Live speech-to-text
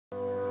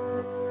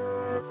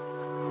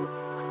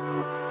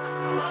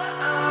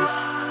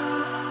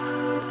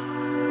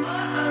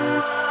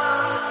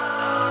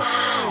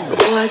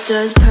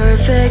does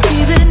perfect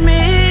even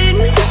mean?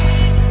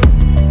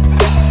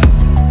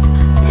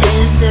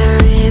 Is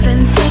there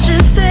even such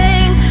a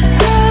thing?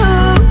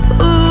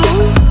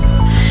 Ooh,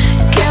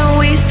 can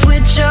we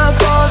switch up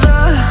all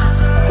the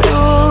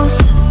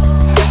rules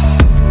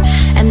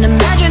and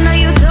imagine a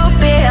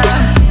utopia?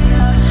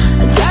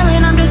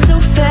 Darling, I'm just so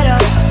fed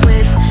up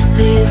with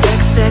these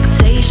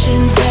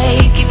expectations.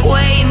 They keep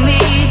weighing me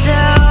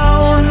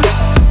down.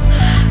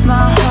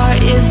 My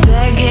heart is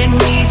begging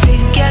me to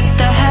get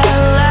the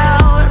hell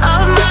out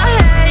of my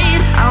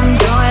head. I'm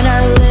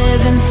gonna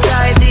live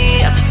inside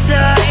the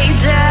upside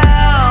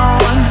down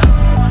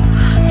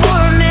for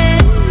a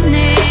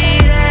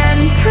minute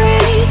and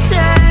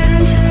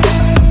pretend,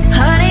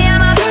 honey,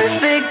 I'm a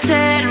perfect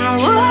 10.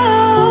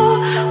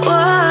 Whoa,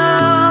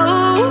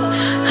 whoa,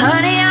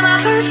 honey, I'm a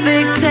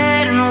perfect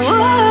 10.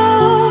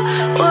 Whoa,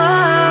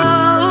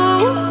 whoa,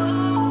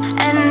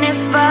 and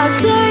if I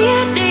say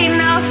it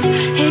enough,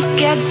 it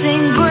gets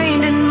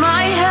ingrained in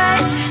my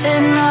head,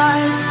 and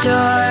I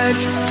start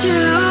to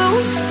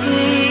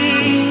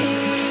see,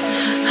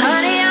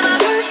 honey, I'm a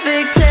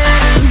perfect 10.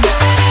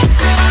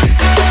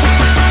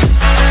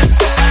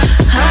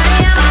 Honey,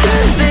 I'm a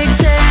perfect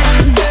 10.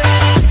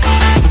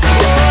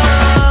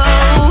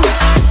 Whoa,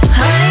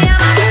 honey,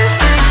 I'm a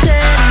perfect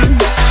 10.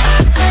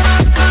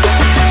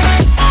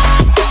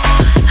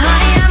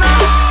 Honey, I'm a,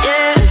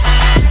 yeah.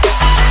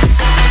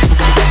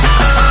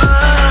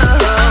 Oh,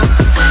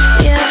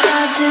 yeah,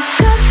 I've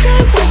discussed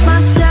it with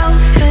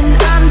myself, and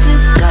I'm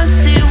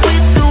disgusted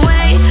with the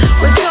way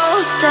we're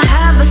told to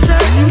have a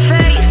certain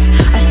face,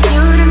 a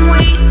certain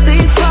weight,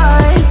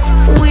 because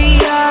we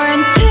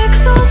aren't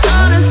pixels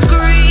on a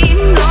screen.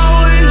 No,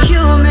 we're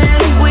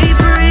human, we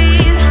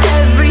breathe.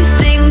 Every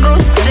single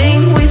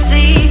thing we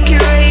see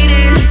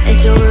curated,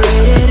 it's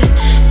overrated.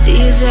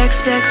 These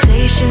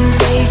expectations,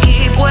 they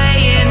keep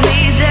weighing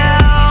me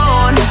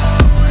down.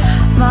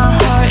 My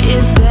heart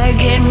is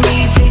begging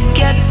me to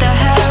get the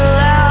hell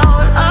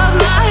out of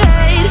my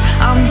head.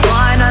 I'm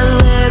gonna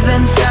live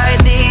inside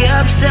the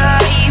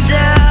upside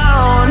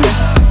down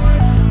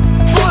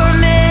for a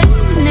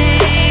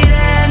minute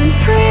and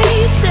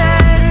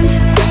pretend,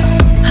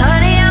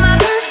 honey, I'm a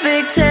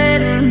perfect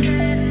 10.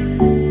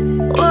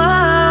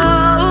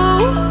 Whoa,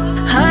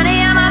 honey,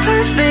 I'm a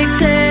perfect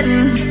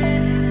 10.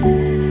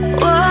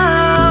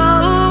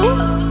 Whoa,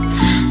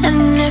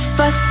 and if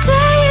I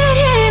say it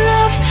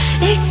enough,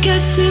 it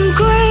gets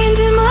ingrained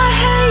in my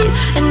head,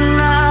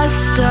 and I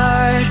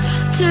start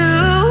to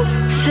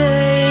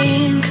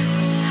think,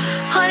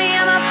 honey,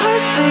 I'm a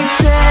perfect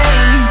 10.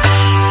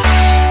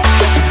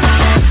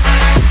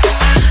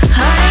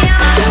 Honey,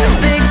 I'm a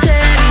perfect 10.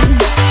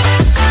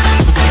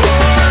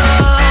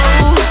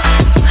 Whoa,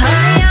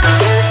 honey, I'm a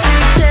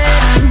perfect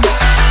 10.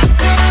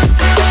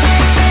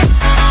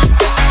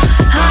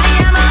 Honey,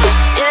 I'm a,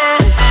 yeah.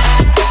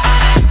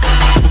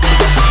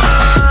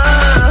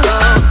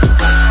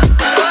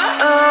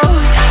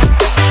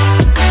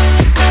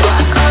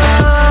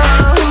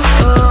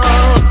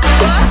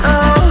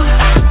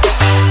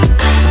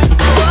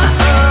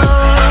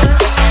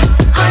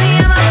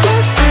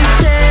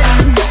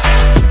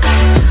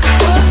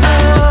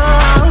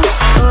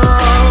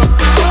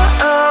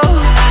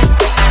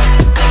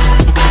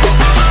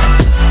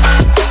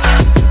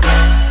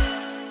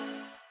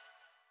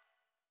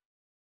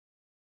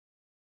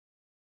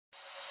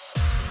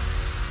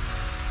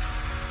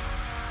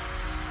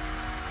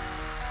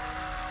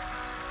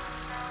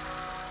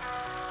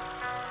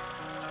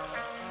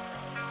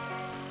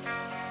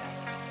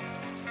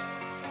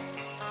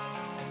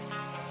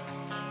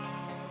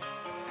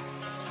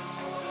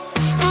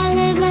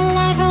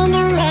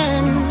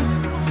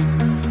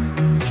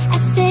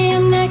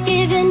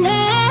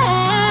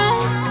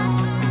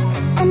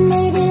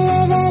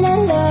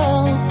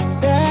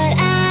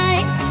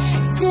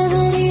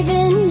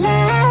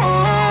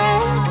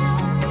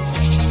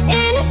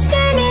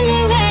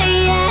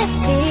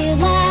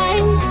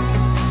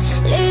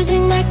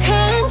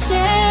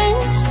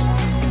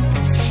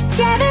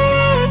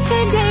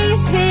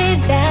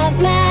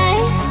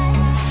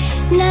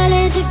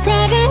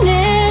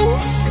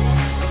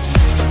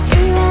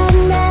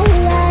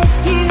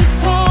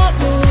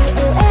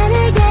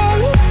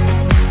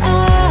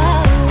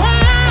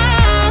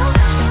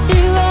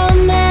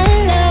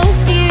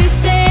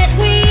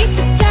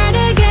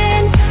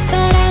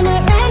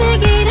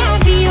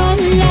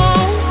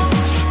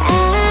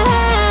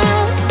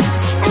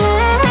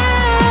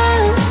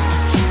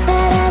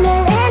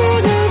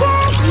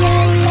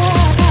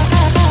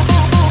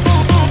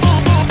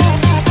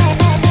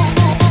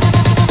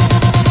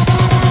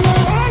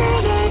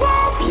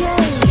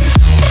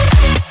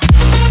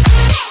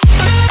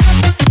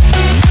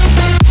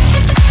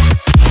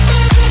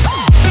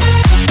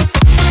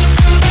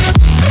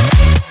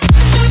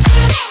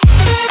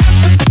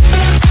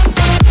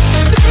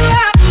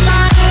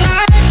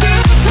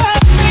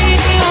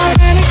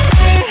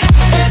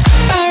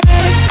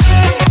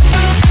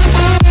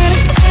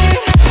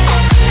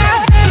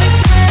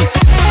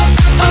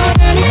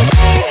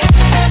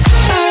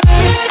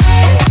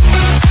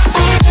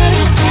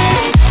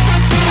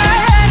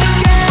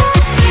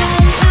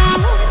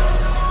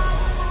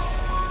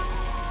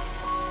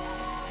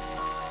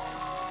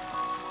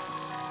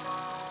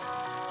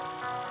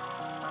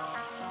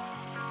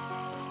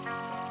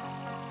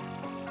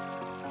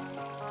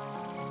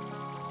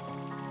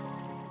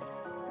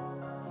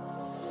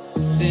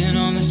 Been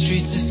on the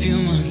streets a few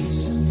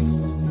months.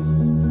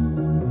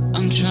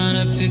 I'm trying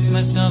to pick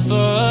myself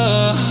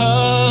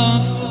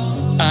up.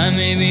 I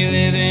may be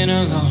living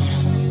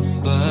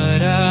alone,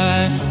 but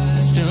I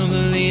still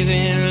believe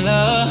in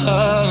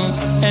love.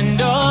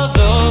 And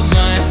although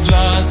my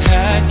flaws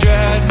had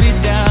dragged me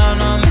down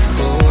on the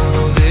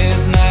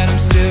coldest night, I'm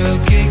still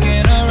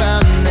kicking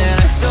around. Then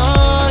I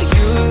saw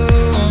you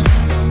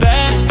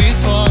back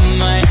before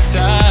my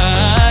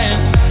time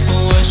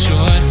was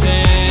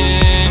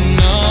shortened.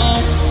 No,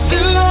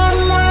 throughout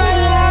my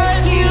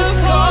life you've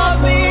called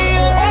me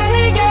a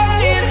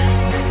renegade.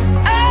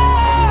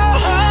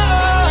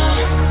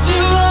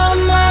 Throughout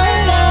my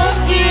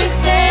loves you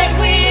said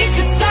we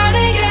could start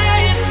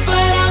again,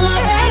 but I'm a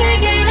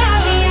renegade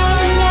of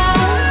your love.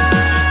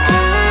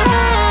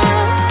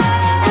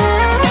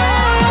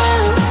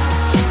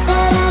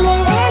 But I'm a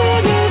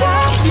renegade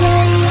of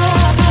your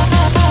love.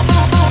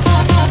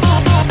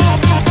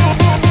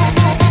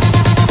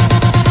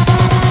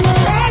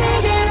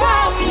 Renegade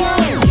of your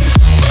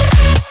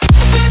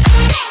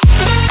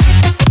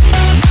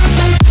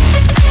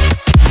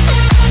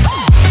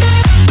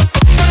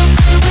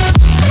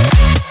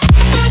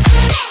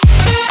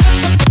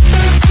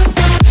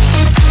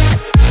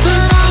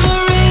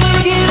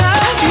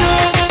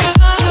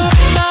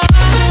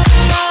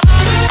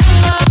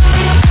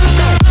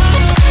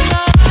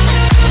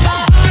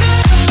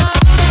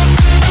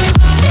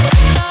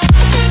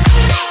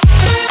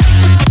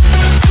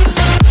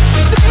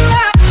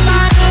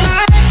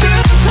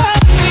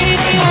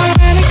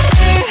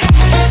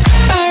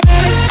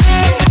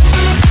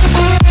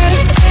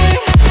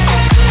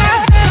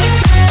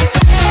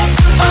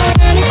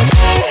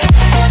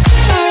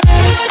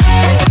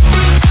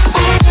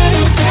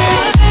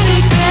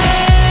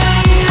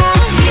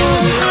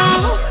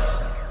love.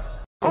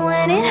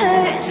 When it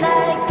hurts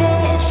like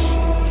this,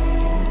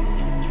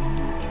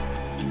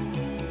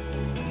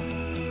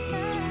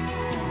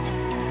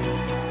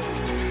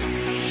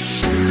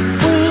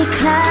 we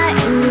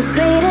climb the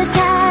greatest